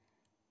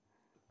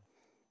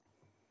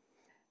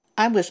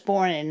I was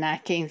born in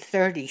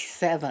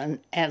 1937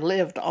 and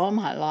lived all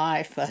my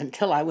life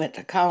until I went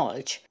to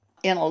college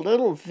in a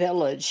little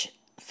village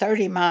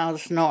 30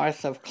 miles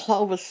north of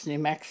Clovis, New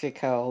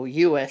Mexico,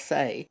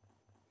 USA.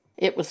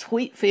 It was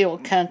wheat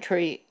field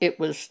country. It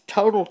was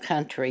total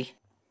country.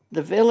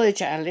 The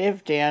village I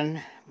lived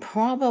in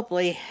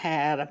probably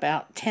had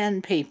about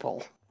 10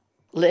 people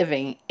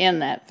living in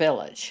that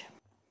village.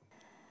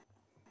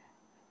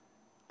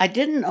 I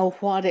didn't know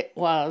what it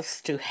was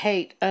to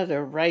hate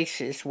other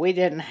races. We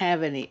didn't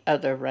have any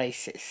other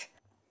races.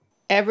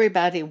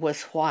 Everybody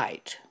was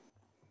white.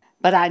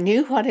 But I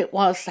knew what it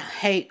was to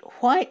hate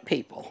white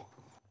people.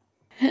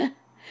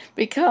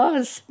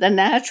 Because the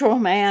natural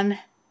man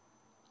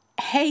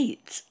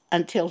hates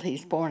until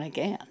he's born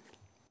again.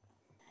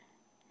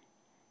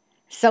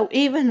 So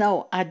even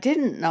though I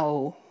didn't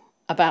know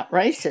about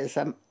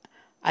racism,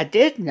 I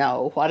did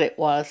know what it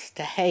was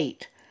to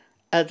hate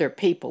other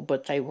people,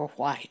 but they were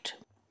white.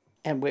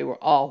 And we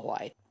were all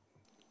white.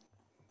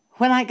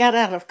 When I got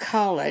out of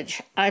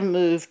college, I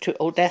moved to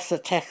Odessa,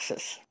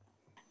 Texas.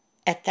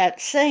 At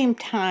that same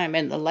time,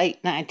 in the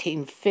late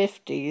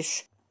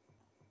 1950s,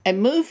 a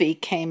movie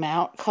came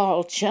out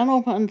called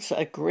Gentleman's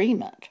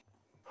Agreement,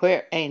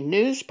 where a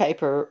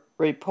newspaper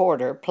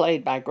reporter,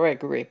 played by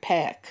Gregory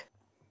Peck,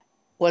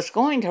 was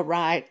going to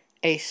write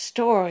a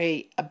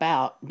story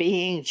about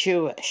being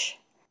Jewish.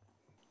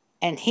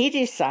 And he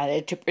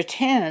decided to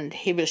pretend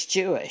he was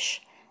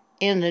Jewish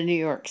in the New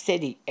York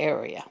City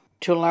area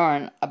to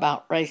learn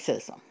about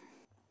racism.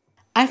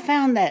 I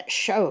found that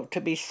show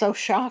to be so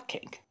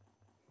shocking.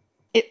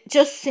 It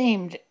just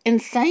seemed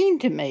insane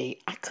to me.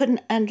 I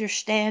couldn't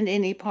understand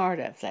any part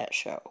of that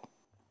show.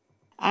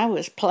 I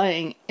was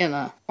playing in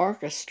an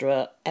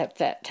orchestra at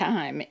that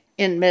time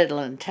in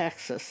Midland,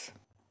 Texas.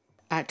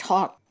 I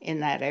taught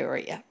in that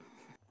area.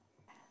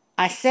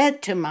 I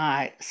said to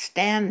my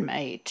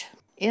standmate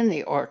in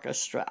the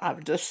orchestra,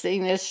 I've just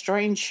seen this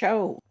strange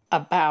show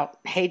about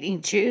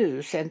hating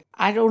Jews, and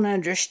I don't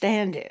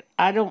understand it.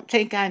 I don't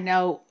think I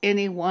know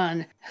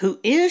anyone who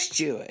is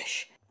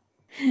Jewish.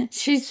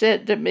 She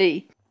said to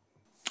me,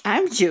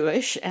 I'm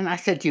Jewish. And I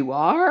said, you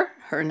are?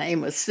 Her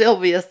name was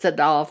Sylvia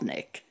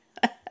Sadovnik.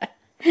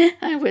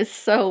 I was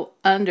so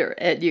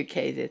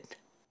undereducated.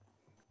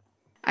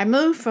 I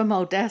moved from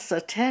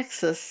Odessa,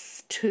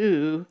 Texas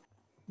to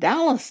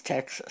Dallas,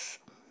 Texas.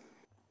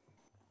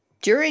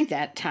 During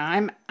that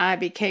time, I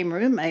became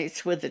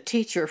roommates with a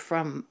teacher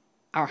from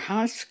our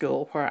high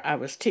school where I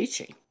was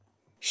teaching.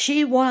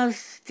 She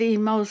was the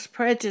most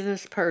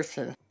prejudiced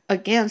person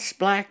against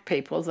black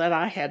people that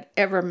I had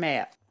ever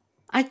met.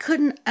 I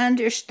couldn't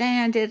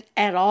understand it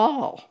at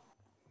all.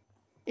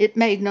 It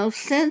made no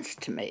sense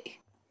to me.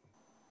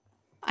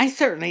 I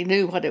certainly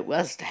knew what it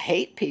was to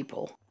hate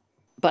people,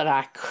 but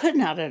I could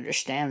not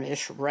understand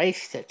this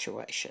race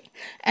situation.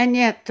 And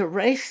yet the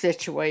race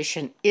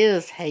situation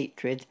is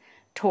hatred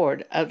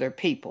toward other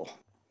people,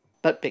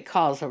 but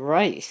because of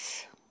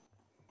race.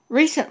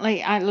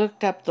 Recently, I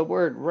looked up the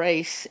word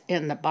race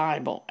in the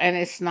Bible, and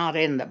it's not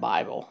in the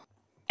Bible.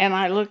 And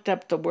I looked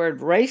up the word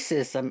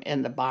racism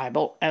in the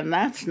Bible, and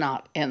that's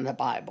not in the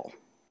Bible.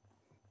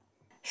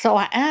 So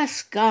I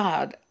asked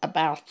God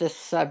about this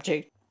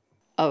subject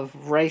of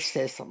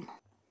racism,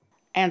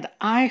 and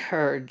I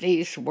heard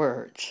these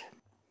words,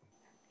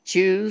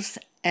 Jews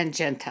and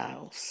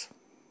Gentiles.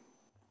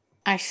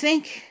 I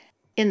think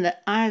in the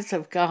eyes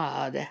of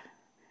God,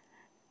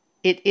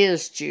 it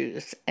is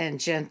Jews and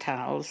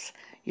Gentiles.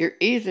 You're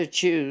either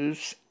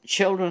Jews,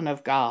 children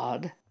of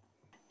God,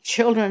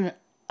 children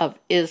of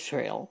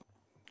Israel,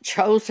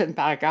 chosen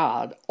by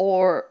God,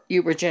 or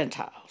you were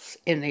Gentiles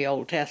in the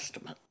Old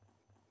Testament.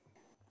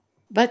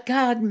 But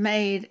God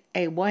made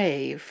a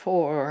way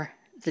for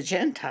the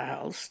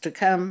Gentiles to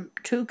come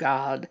to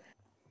God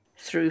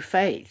through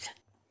faith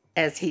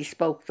as he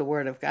spoke the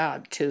word of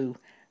God to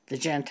the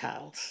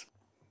Gentiles.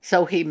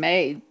 So he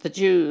made the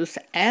Jews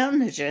and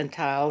the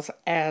Gentiles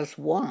as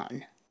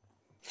one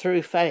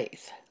through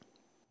faith.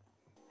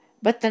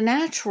 But the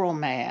natural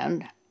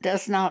man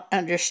does not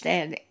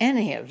understand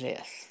any of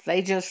this.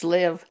 They just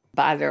live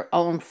by their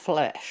own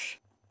flesh.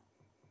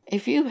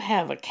 If you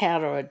have a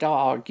cat or a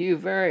dog, you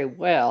very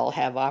well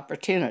have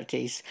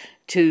opportunities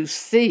to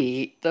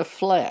see the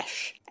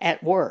flesh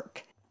at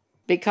work.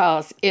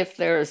 Because if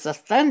there's a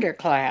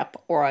thunderclap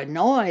or a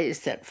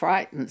noise that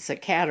frightens a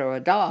cat or a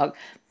dog,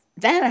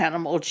 that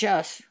animal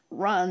just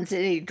runs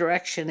any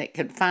direction it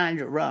can find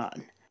to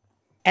run.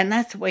 And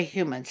that's the way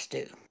humans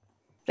do.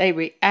 They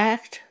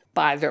react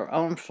by their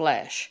own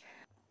flesh.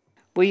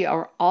 We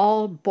are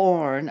all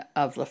born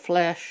of the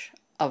flesh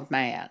of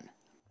man.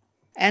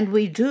 And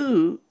we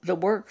do the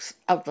works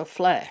of the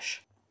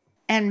flesh.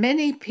 And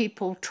many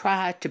people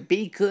try to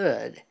be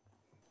good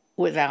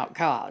without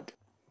God.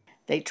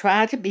 They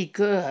try to be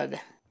good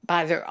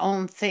by their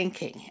own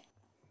thinking.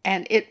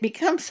 And it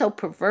becomes so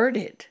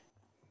perverted.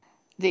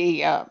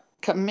 The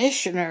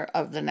commissioner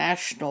of the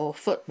National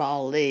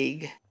Football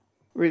League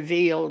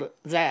revealed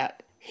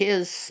that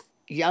his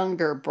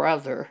younger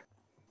brother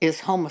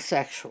is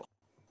homosexual.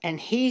 And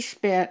he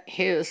spent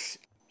his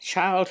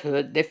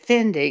childhood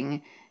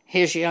defending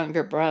his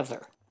younger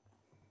brother,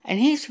 and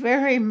he's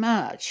very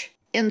much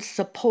in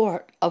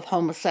support of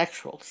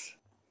homosexuals.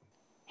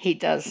 He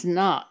does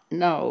not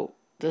know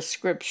the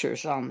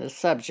scriptures on the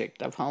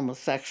subject of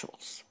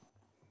homosexuals.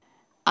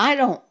 I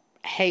don't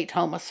hate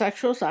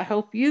homosexuals. I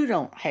hope you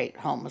don't hate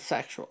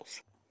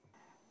homosexuals.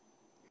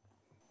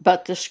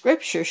 But the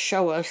scriptures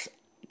show us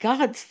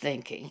God's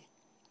thinking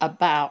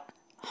about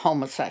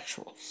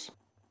homosexuals.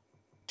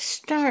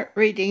 Start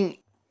reading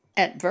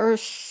at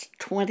verse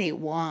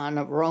 21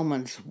 of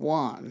Romans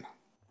 1.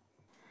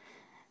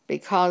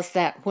 Because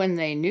that when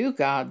they knew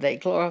God, they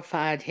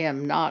glorified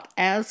him not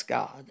as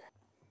God,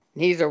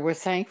 neither were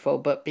thankful,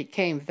 but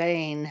became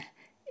vain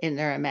in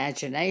their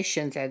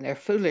imaginations, and their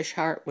foolish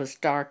heart was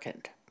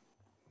darkened.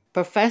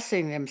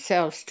 Professing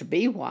themselves to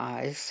be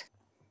wise,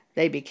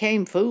 they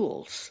became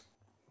fools,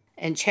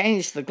 and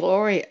changed the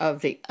glory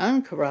of the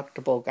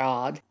uncorruptible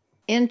God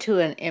into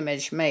an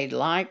image made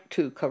like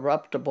to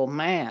corruptible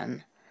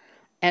man,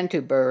 and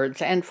to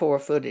birds, and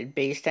four-footed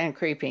beasts, and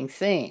creeping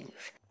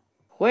things.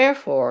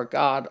 Wherefore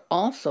God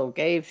also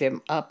gave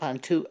them up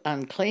unto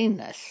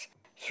uncleanness,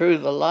 through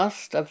the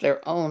lust of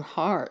their own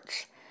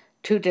hearts,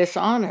 to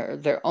dishonor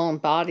their own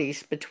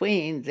bodies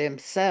between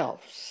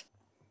themselves,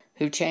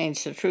 who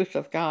changed the truth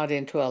of God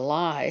into a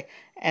lie,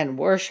 and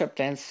worshipped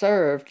and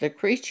served the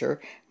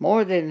creature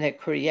more than the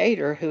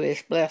Creator, who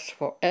is blessed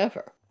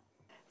forever.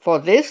 For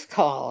this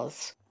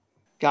cause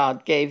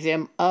God gave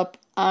them up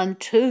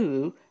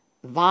unto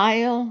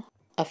vile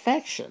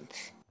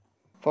affections.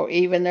 For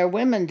even their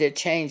women did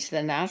change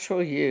the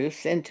natural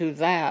use into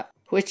that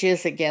which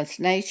is against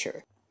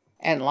nature,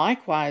 and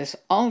likewise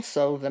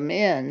also the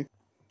men,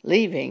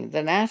 leaving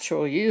the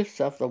natural use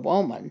of the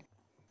woman,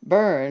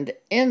 burned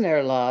in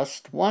their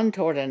lust one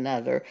toward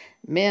another,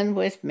 men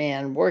with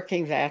men,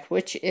 working that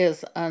which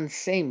is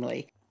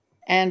unseemly,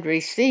 and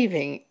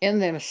receiving in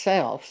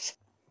themselves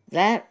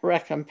that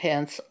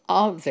recompense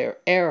of their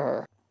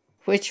error,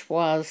 which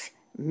was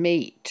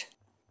meet.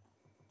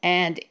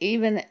 And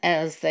even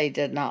as they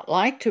did not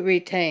like to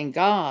retain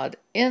God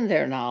in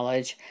their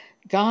knowledge,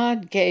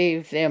 God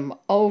gave them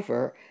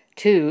over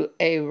to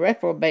a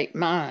reprobate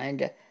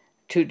mind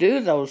to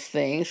do those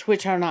things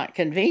which are not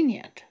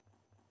convenient.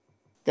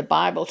 The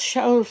Bible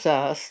shows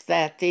us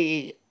that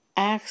the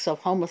acts of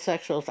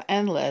homosexuals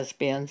and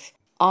lesbians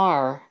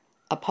are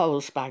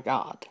opposed by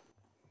God,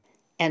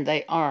 and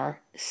they are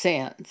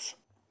sins.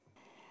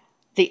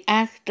 The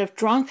act of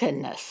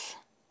drunkenness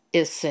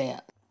is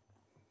sin.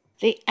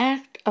 The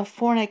act of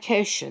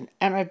fornication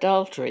and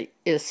adultery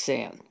is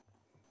sin.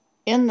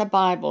 In the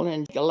Bible,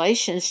 in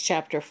Galatians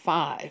chapter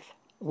 5,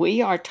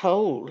 we are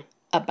told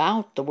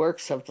about the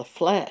works of the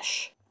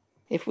flesh.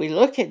 If we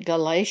look at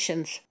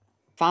Galatians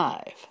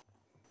 5,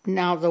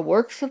 now the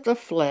works of the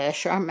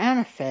flesh are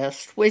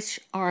manifest, which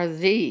are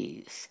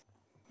these.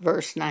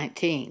 Verse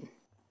 19.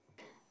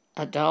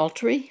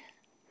 Adultery,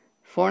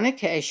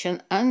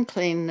 fornication,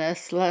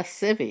 uncleanness,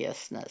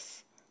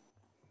 lasciviousness,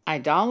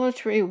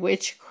 idolatry,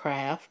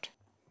 witchcraft,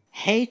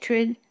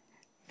 hatred,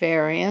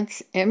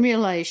 variance,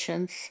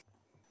 emulations,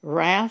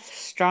 wrath,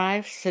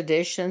 strife,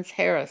 seditions,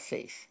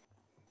 heresies,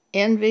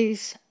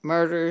 envies,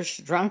 murders,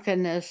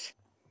 drunkenness,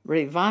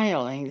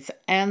 revilings,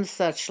 and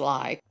such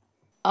like,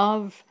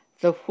 of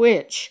the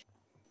which,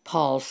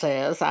 Paul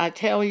says, I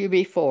tell you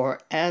before,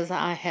 as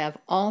I have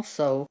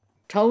also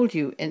told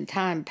you in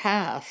time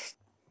past,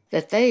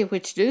 that they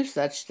which do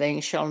such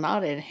things shall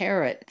not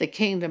inherit the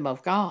kingdom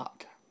of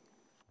God.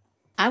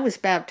 I was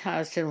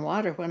baptized in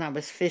water when I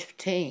was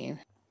 15,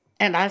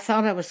 and I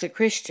thought I was a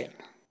Christian.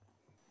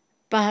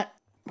 But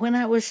when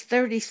I was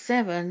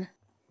 37,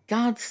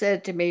 God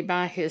said to me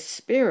by His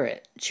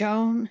Spirit,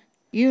 Joan,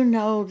 you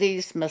know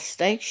these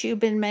mistakes you've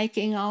been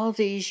making all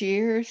these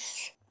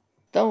years?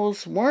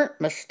 Those weren't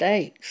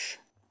mistakes.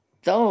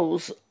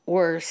 Those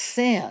were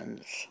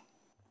sins.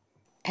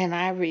 And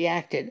I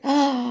reacted,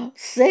 oh,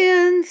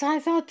 sins? I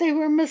thought they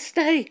were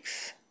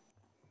mistakes.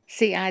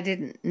 See, I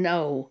didn't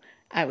know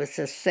I was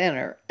a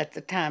sinner at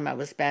the time I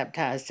was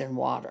baptized in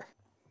water,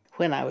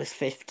 when I was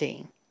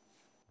 15.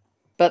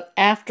 But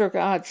after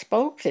God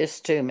spoke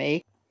this to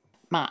me,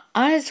 my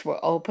eyes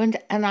were opened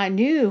and I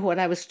knew what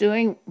I was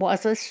doing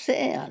was a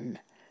sin.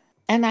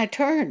 And I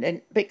turned,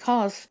 and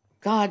because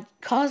God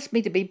caused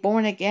me to be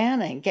born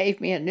again and gave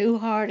me a new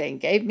heart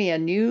and gave me a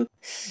new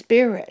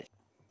spirit,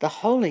 the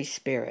Holy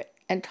Spirit,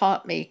 and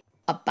taught me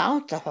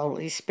about the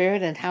Holy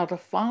Spirit and how to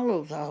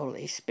follow the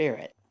Holy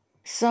Spirit.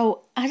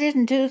 So I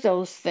didn't do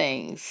those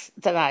things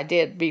that I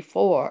did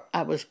before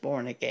I was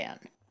born again.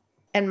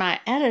 And my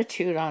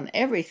attitude on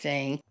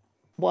everything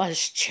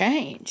was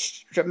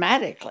changed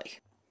dramatically.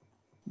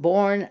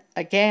 Born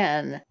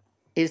again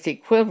is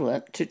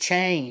equivalent to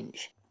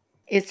change.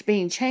 It's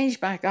being changed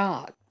by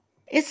God.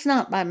 It's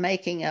not by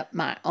making up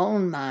my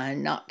own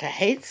mind not to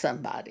hate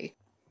somebody.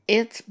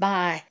 It's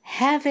by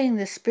having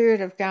the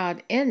Spirit of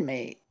God in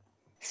me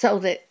so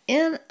that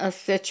in a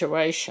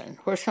situation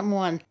where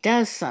someone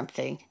does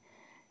something,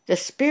 the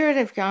Spirit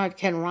of God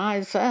can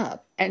rise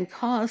up and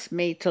cause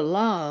me to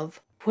love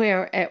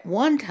where at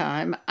one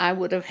time I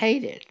would have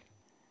hated.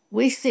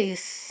 We see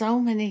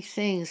so many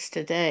things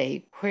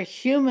today where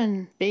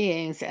human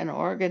beings and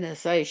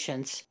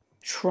organizations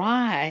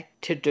try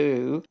to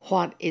do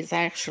what is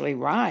actually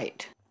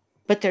right,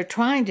 but they're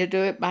trying to do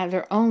it by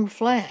their own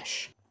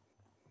flesh.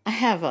 I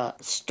have a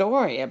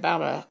story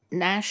about a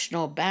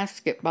National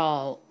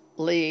Basketball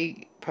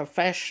League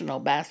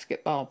professional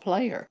basketball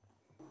player,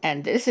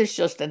 and this is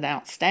just an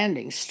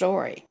outstanding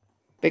story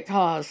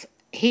because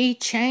he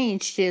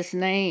changed his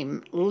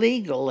name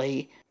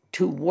legally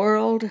to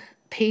World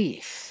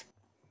Peace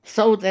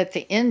so that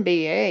the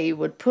NBA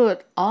would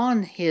put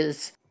on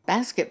his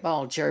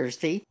basketball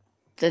jersey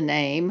the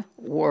name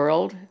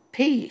World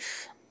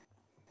Peace.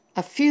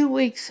 A few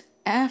weeks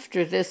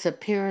after this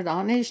appeared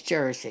on his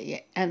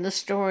jersey and the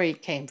story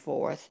came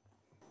forth,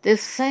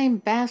 this same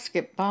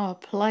basketball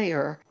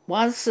player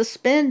was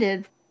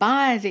suspended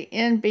by the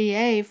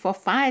NBA for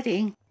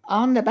fighting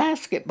on the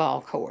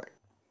basketball court.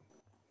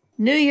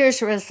 New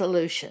Year's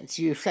resolutions,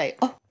 you say,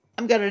 oh,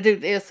 I'm going to do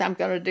this, I'm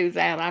going to do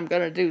that, I'm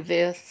going to do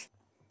this,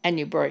 and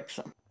you break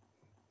them.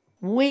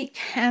 We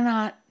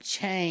cannot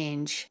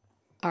change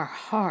our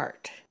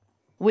heart.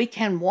 We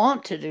can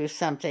want to do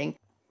something,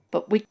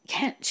 but we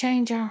can't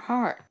change our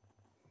heart.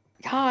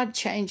 God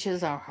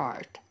changes our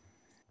heart.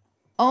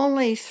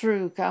 Only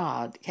through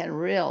God can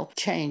real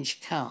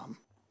change come.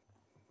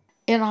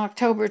 In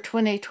October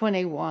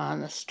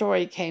 2021, a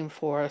story came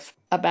forth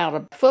about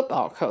a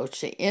football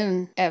coach, the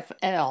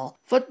NFL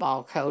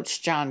football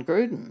coach, John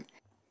Gruden.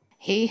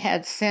 He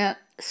had sent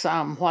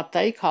some what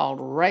they called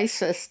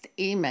racist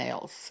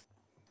emails.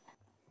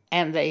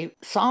 And they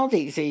saw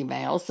these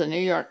emails. The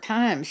New York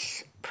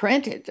Times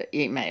printed the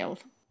emails.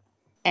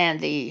 And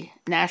the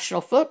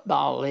National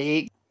Football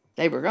League,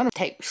 they were going to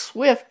take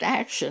swift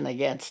action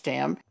against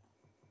him.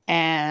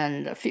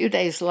 And a few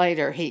days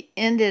later, he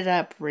ended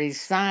up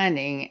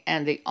resigning,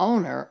 and the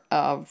owner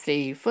of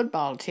the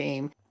football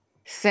team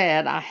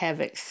said, I have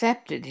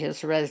accepted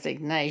his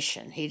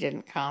resignation. He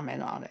didn't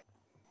comment on it.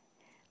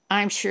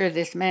 I'm sure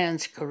this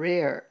man's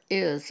career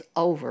is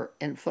over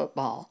in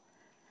football.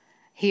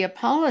 He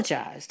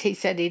apologized. He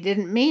said he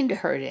didn't mean to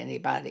hurt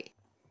anybody.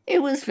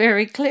 It was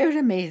very clear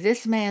to me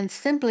this man's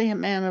simply a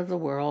man of the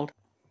world,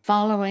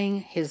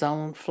 following his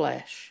own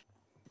flesh.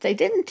 They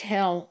didn't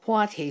tell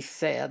what he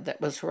said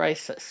that was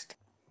racist.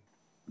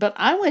 But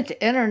I went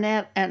to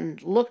internet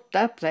and looked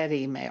up that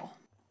email.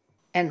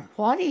 And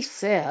what he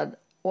said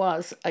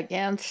was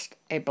against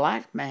a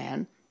black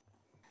man,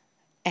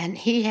 and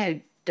he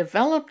had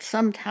developed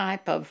some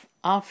type of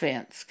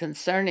offense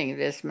concerning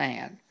this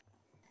man.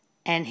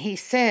 And he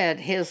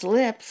said his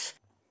lips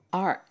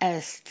are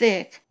as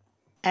thick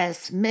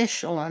as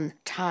Michelin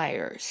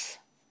tires.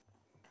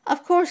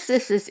 Of course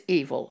this is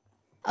evil.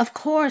 Of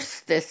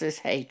course this is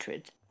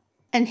hatred.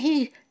 And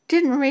he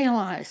didn't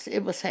realize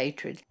it was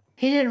hatred.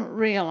 He didn't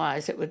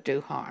realize it would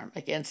do harm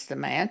against the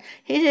man.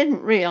 He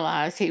didn't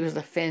realize he was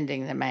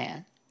offending the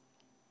man.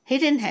 He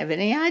didn't have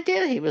any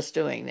idea he was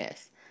doing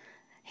this.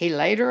 He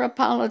later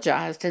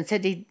apologized and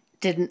said he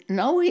didn't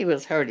know he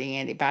was hurting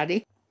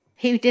anybody.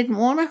 He didn't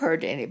want to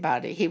hurt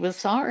anybody. He was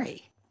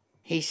sorry.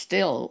 His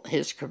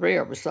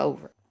career was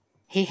over.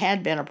 He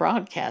had been a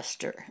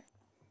broadcaster,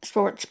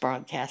 sports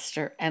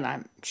broadcaster, and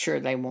I'm sure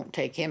they won't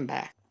take him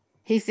back.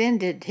 He's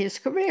ended, his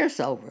career's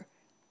over.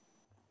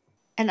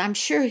 And I'm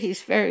sure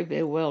he's very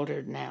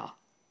bewildered now.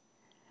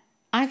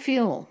 I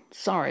feel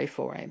sorry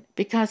for him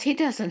because he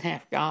doesn't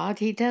have God.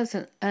 He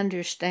doesn't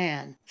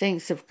understand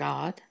things of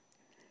God.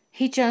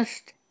 He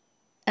just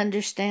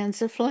understands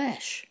the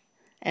flesh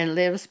and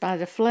lives by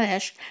the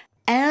flesh,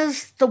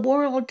 as the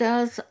world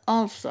does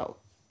also.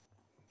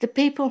 The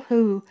people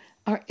who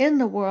are in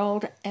the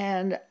world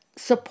and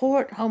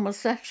support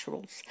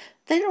homosexuals,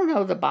 they don't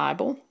know the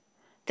Bible.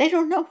 They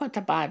don't know what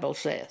the Bible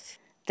says.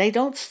 They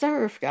don't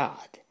serve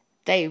God.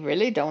 They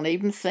really don't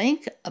even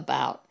think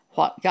about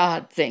what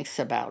God thinks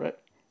about it.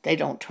 They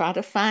don't try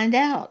to find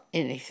out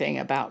anything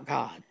about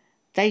God.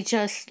 They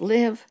just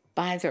live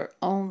by their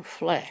own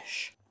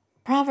flesh.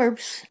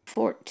 Proverbs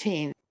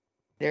 14,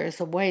 there is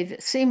a way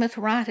that seemeth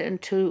right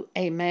unto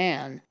a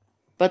man,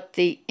 but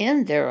the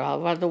end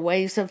thereof are the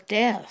ways of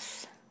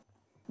death.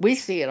 We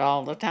see it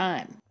all the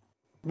time.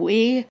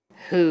 We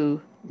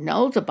who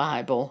know the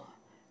Bible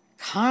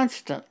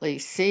constantly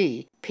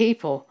see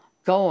people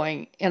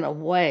going in a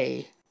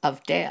way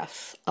of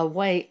death, a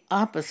way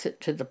opposite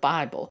to the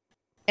Bible.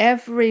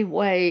 Every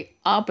way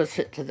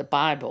opposite to the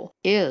Bible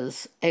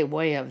is a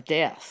way of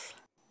death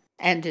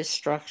and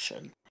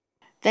destruction.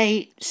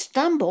 They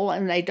stumble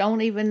and they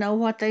don't even know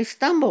what they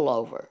stumble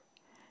over.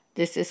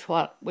 This is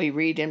what we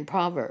read in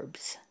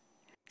Proverbs.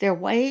 Their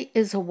way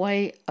is a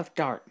way of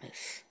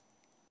darkness.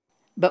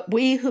 But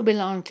we who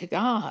belong to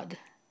God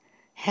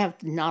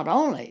have not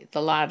only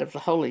the light of the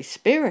Holy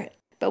Spirit,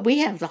 but we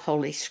have the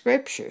Holy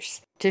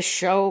Scriptures to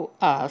show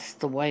us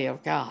the way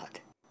of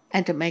God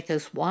and to make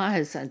us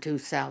wise unto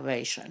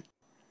salvation.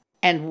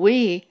 And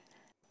we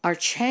are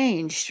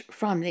changed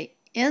from the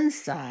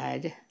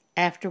inside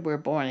after we're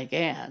born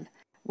again.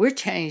 We're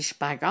changed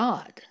by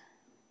God.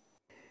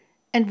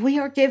 And we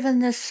are given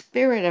the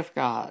Spirit of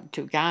God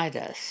to guide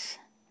us.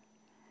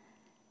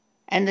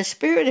 And the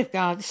Spirit of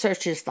God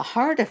searches the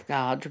heart of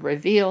God to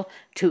reveal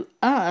to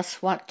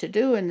us what to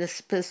do in the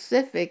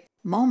specific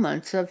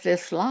moments of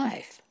this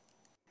life.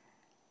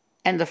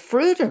 And the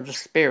fruit of the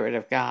Spirit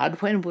of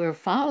God, when we're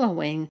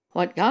following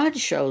what God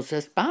shows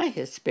us by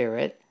His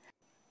Spirit,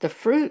 the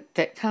fruit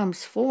that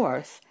comes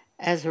forth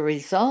as a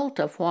result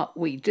of what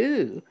we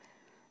do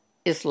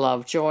is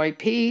love, joy,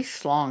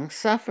 peace,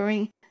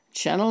 long-suffering,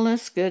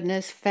 gentleness,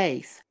 goodness,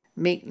 faith,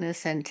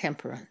 meekness, and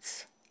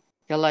temperance.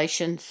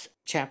 Galatians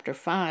chapter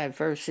 5,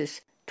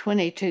 verses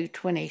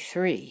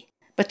 22-23.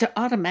 But they're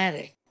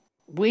automatic.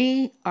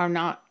 We are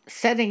not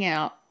setting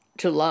out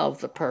to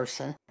love the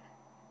person.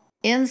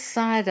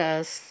 Inside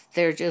us,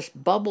 there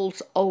just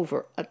bubbles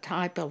over a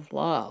type of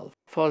love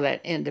for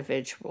that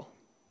individual.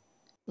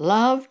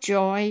 Love,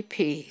 joy,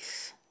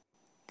 peace.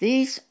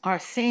 These are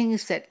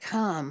things that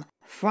come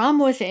from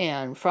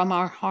within, from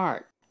our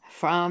heart,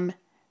 from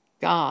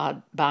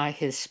God by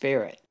His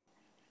Spirit.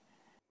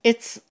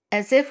 It's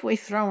as if we've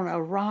thrown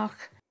a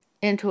rock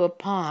into a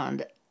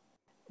pond.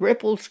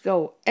 Ripples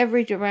go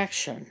every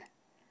direction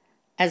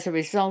as a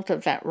result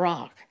of that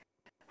rock.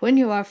 When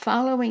you are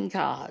following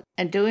God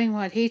and doing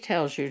what He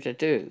tells you to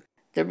do,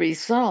 the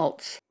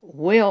results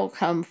will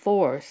come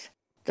forth.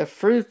 The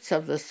fruits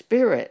of the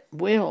Spirit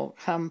will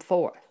come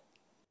forth.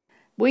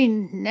 We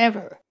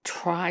never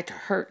try to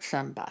hurt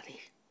somebody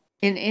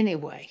in any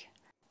way,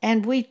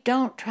 and we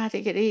don't try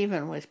to get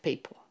even with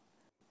people.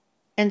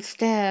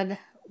 Instead,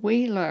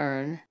 we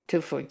learn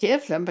to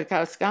forgive them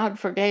because God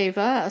forgave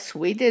us.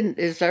 We didn't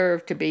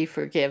deserve to be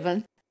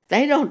forgiven.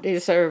 They don't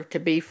deserve to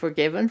be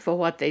forgiven for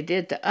what they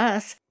did to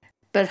us,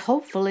 but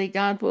hopefully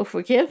God will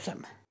forgive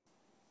them.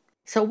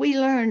 So we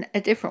learn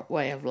a different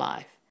way of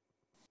life.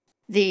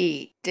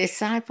 The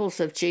disciples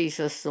of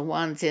Jesus, the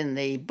ones in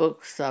the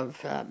books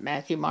of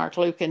Matthew, Mark,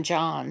 Luke, and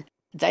John,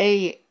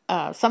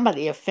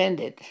 somebody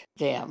offended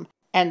them.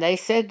 And they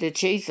said to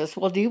Jesus,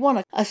 well, do you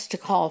want us to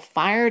call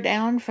fire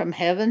down from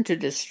heaven to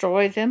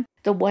destroy them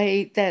the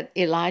way that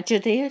Elijah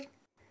did?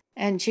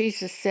 And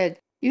Jesus said,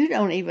 you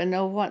don't even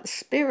know what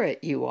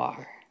spirit you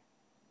are.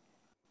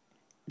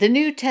 The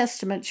New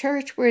Testament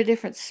church, we're a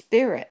different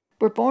spirit.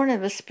 We're born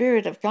of the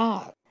Spirit of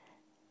God.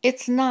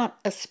 It's not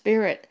a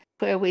spirit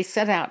where we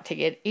set out to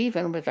get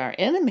even with our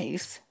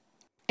enemies.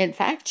 In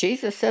fact,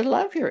 Jesus said,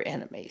 love your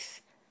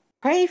enemies.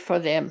 Pray for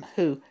them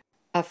who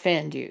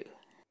offend you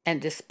and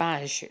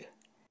despise you.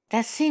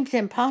 That seems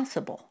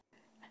impossible.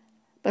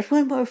 But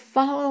when we're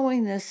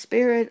following the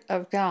Spirit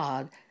of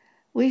God,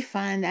 we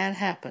find that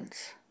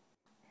happens.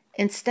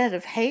 Instead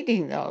of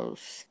hating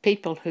those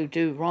people who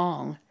do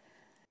wrong,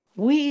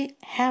 we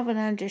have an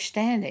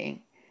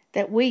understanding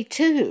that we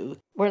too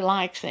were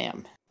like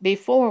them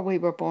before we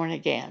were born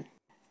again.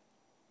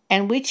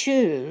 And we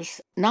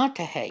choose not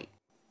to hate.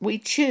 We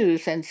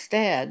choose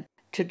instead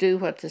to do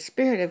what the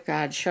Spirit of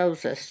God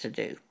shows us to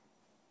do.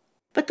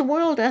 But the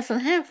world doesn't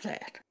have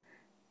that.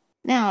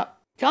 Now,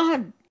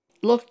 God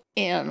looked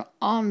in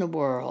on the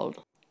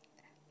world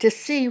to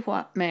see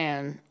what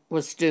man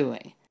was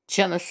doing.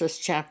 Genesis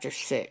chapter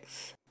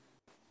 6,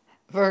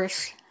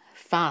 verse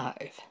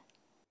 5.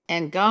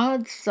 And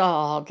God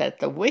saw that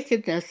the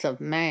wickedness of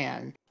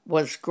man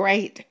was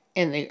great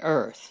in the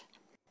earth,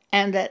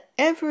 and that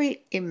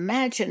every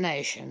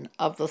imagination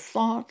of the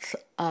thoughts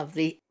of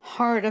the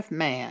heart of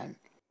man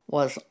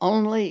was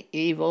only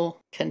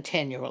evil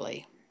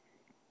continually.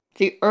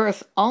 The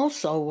earth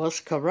also was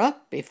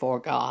corrupt before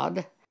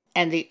God,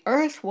 and the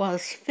earth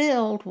was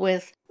filled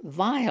with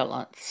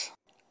violence.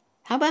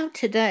 How about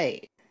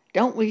today?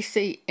 Don't we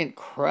see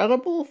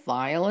incredible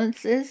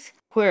violences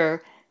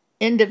where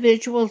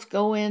individuals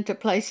go into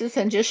places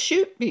and just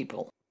shoot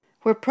people,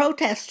 where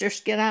protesters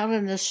get out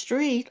in the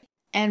street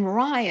and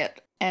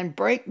riot and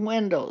break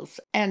windows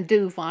and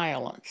do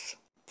violence,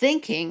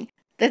 thinking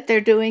that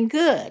they're doing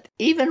good,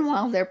 even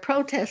while they're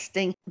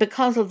protesting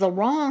because of the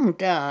wrong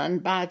done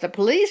by the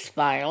police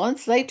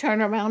violence. They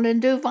turn around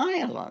and do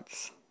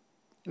violence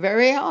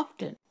very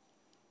often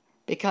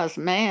because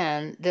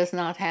man does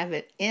not have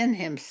it in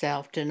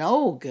himself to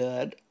know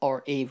good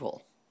or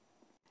evil.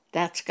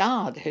 That's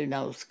God who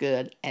knows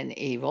good and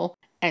evil,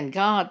 and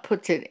God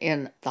puts it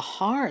in the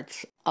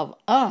hearts of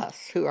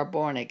us who are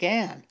born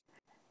again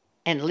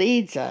and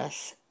leads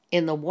us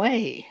in the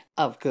way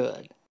of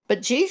good.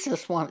 But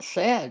Jesus once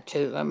said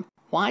to them,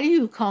 why do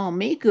you call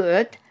me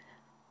good?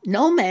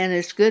 No man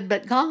is good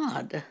but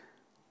God.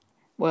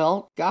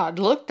 Well, God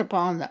looked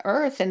upon the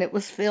earth and it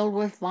was filled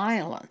with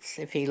violence.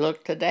 If he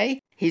looked today,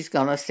 he's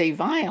going to see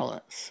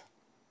violence.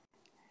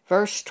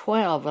 Verse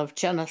 12 of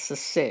Genesis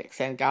 6,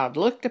 and God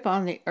looked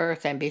upon the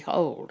earth, and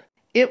behold,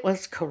 it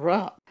was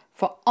corrupt,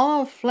 for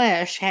all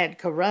flesh had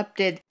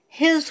corrupted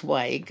his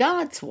way,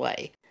 God's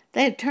way.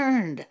 They had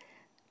turned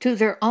to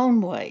their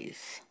own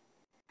ways.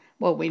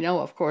 Well, we know,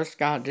 of course,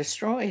 God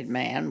destroyed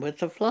man with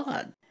the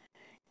flood.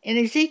 In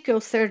Ezekiel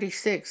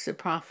 36, the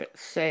prophet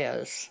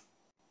says,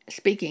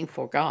 speaking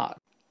for God,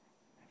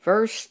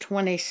 verse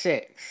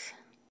 26,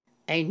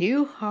 a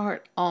new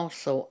heart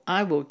also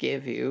I will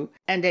give you,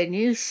 and a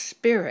new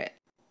spirit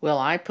will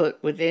I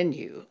put within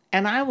you,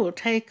 and I will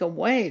take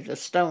away the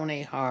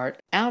stony heart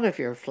out of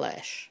your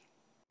flesh,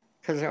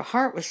 because their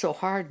heart was so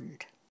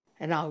hardened,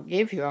 and I'll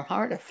give you a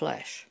heart of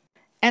flesh.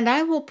 And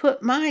I will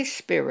put my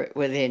spirit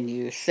within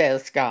you,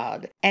 says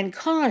God, and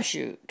cause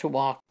you to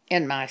walk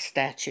in my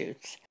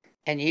statutes,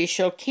 and ye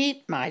shall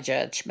keep my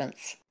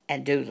judgments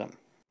and do them.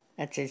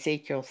 That's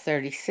Ezekiel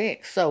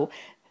 36. So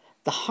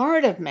the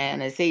heart of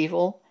man is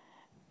evil,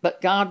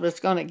 but God was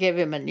going to give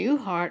him a new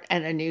heart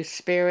and a new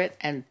spirit,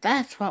 and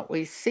that's what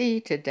we see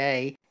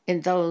today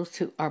in those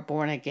who are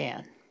born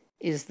again,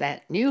 is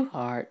that new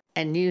heart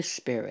and new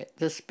spirit,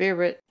 the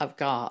Spirit of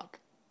God,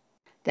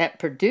 that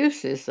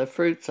produces the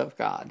fruits of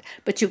God.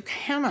 But you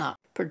cannot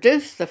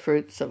produce the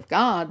fruits of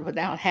God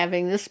without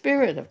having the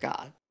Spirit of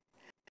God.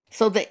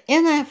 So the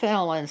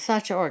NFL and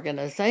such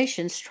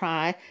organizations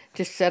try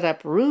to set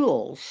up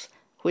rules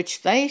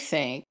which they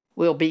think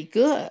will be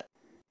good,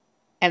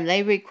 and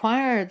they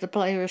require the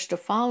players to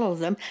follow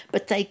them,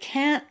 but they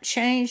can't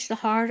change the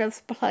heart of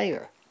the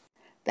player.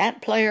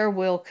 That player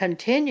will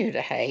continue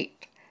to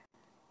hate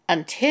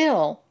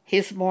until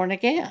he's born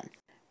again,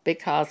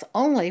 because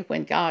only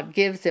when God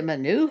gives him a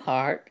new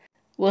heart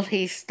will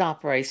he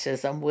stop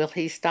racism, will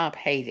he stop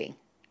hating.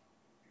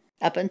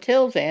 Up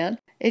until then,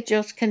 it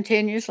just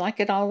continues like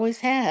it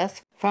always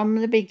has from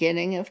the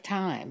beginning of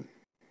time.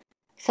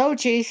 So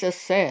Jesus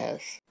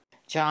says,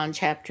 John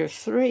chapter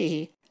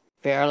 3,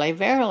 Verily,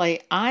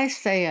 verily, I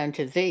say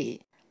unto thee,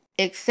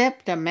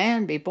 except a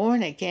man be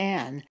born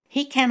again,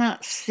 he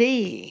cannot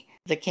see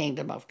the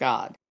kingdom of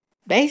God.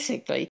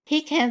 Basically,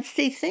 he can't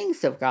see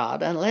things of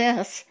God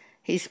unless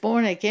he's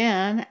born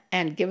again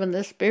and given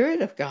the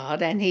Spirit of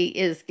God, and he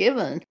is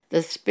given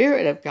the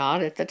Spirit of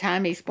God at the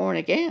time he's born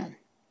again.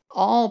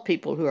 All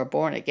people who are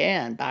born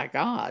again by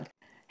God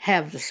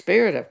have the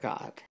Spirit of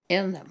God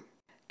in them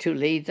to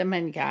lead them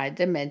and guide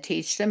them and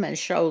teach them and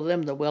show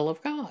them the will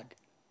of God.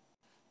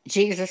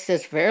 Jesus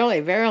says, Verily,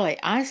 verily,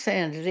 I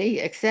say unto thee,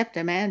 except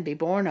a man be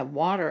born of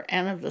water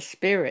and of the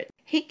Spirit,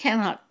 he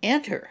cannot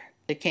enter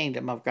the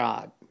kingdom of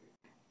God.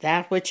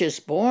 That which is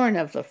born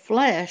of the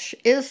flesh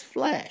is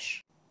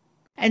flesh.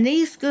 And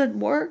these good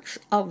works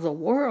of the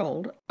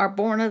world are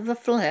born of the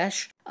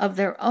flesh, of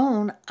their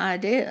own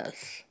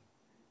ideas.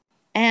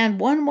 And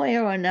one way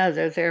or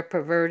another, they're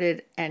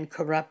perverted and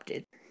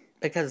corrupted,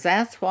 because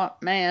that's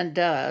what man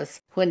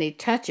does when he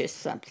touches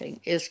something,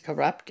 is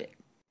corrupt it,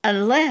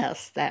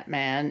 unless that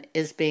man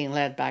is being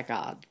led by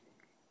God.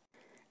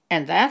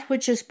 And that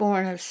which is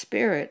born of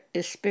spirit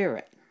is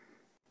spirit.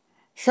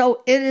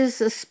 So it is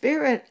the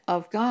Spirit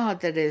of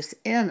God that is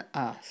in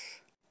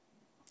us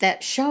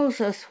that shows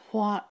us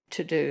what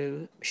to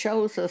do,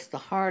 shows us the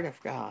heart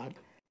of God,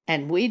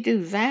 and we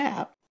do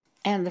that,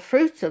 and the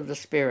fruits of the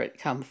Spirit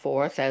come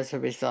forth as a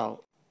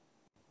result.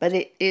 But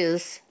it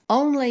is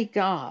only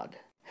God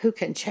who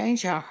can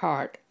change our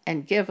heart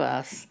and give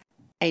us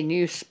a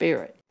new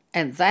spirit,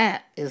 and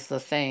that is the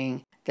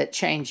thing that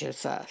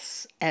changes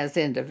us as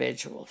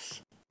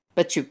individuals.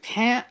 But you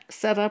can't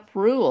set up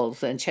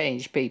rules and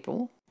change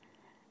people.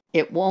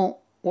 It won't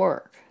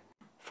work,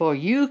 for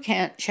you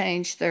can't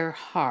change their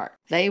heart.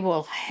 They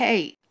will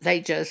hate. They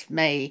just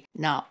may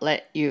not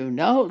let you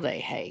know they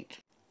hate,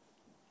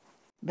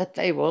 but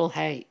they will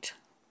hate,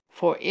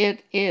 for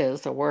it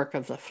is a work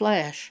of the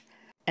flesh,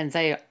 and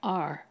they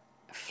are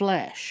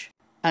flesh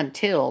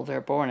until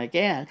they're born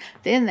again.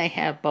 Then they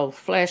have both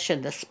flesh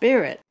and the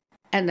Spirit,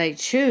 and they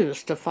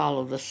choose to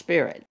follow the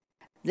Spirit.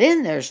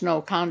 Then there's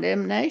no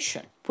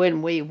condemnation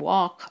when we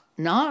walk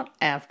not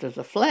after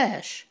the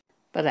flesh,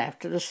 but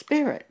after the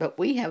Spirit. But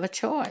we have a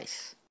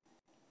choice.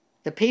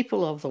 The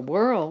people of the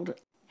world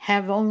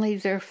have only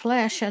their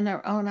flesh and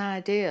their own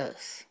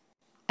ideas.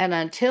 And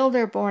until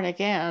they're born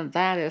again,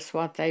 that is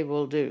what they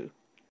will do.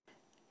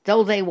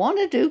 Though they want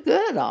to do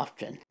good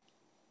often,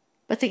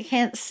 but they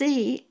can't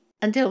see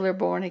until they're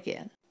born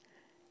again.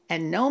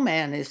 And no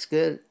man is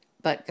good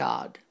but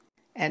God.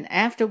 And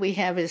after we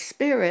have His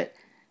Spirit,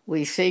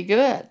 we see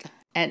good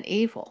and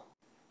evil.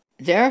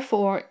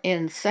 Therefore,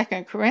 in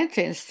 2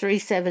 Corinthians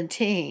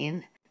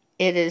 3:17,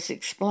 it is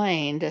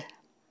explained,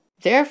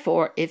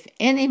 Therefore, if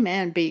any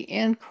man be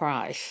in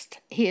Christ,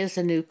 he is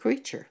a new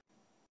creature.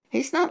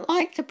 He's not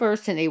like the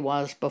person he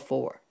was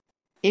before.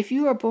 If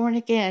you are born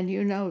again,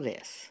 you know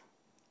this.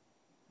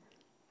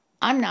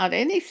 I'm not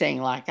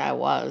anything like I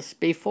was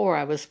before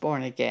I was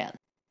born again.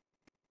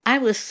 I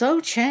was so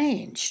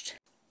changed.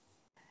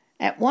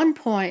 At one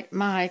point,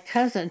 my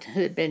cousin,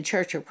 who had been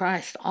Church of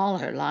Christ all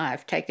her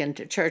life, taken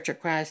to Church of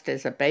Christ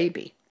as a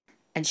baby,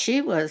 and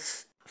she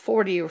was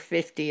 40 or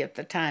 50 at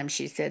the time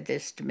she said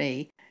this to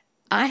me.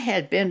 I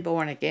had been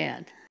born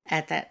again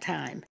at that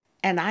time,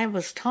 and I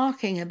was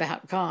talking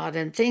about God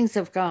and things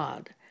of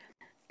God.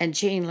 And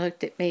Jean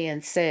looked at me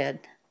and said,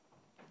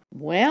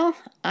 Well,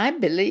 I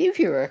believe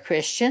you're a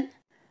Christian.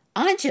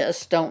 I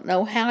just don't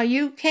know how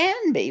you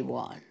can be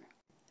one.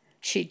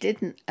 She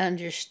didn't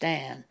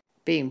understand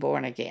being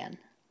born again.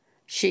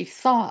 She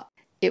thought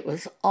it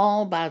was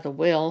all by the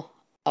will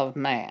of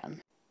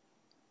man.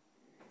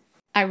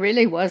 I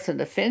really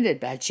wasn't offended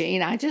by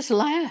Jean. I just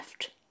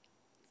laughed.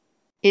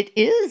 It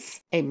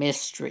is a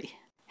mystery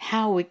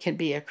how we can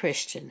be a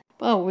Christian.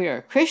 Well, we are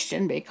a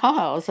Christian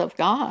because of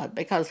God,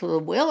 because of the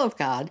will of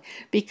God,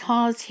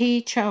 because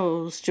He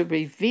chose to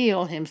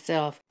reveal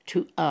Himself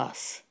to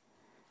us,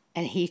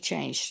 and He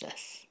changed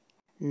us.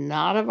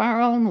 Not of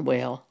our own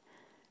will.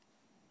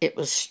 It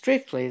was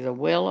strictly the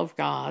will of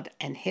God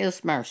and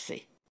His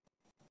mercy.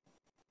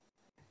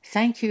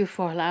 Thank you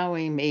for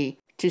allowing me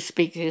to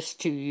speak this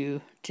to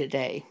you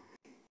today.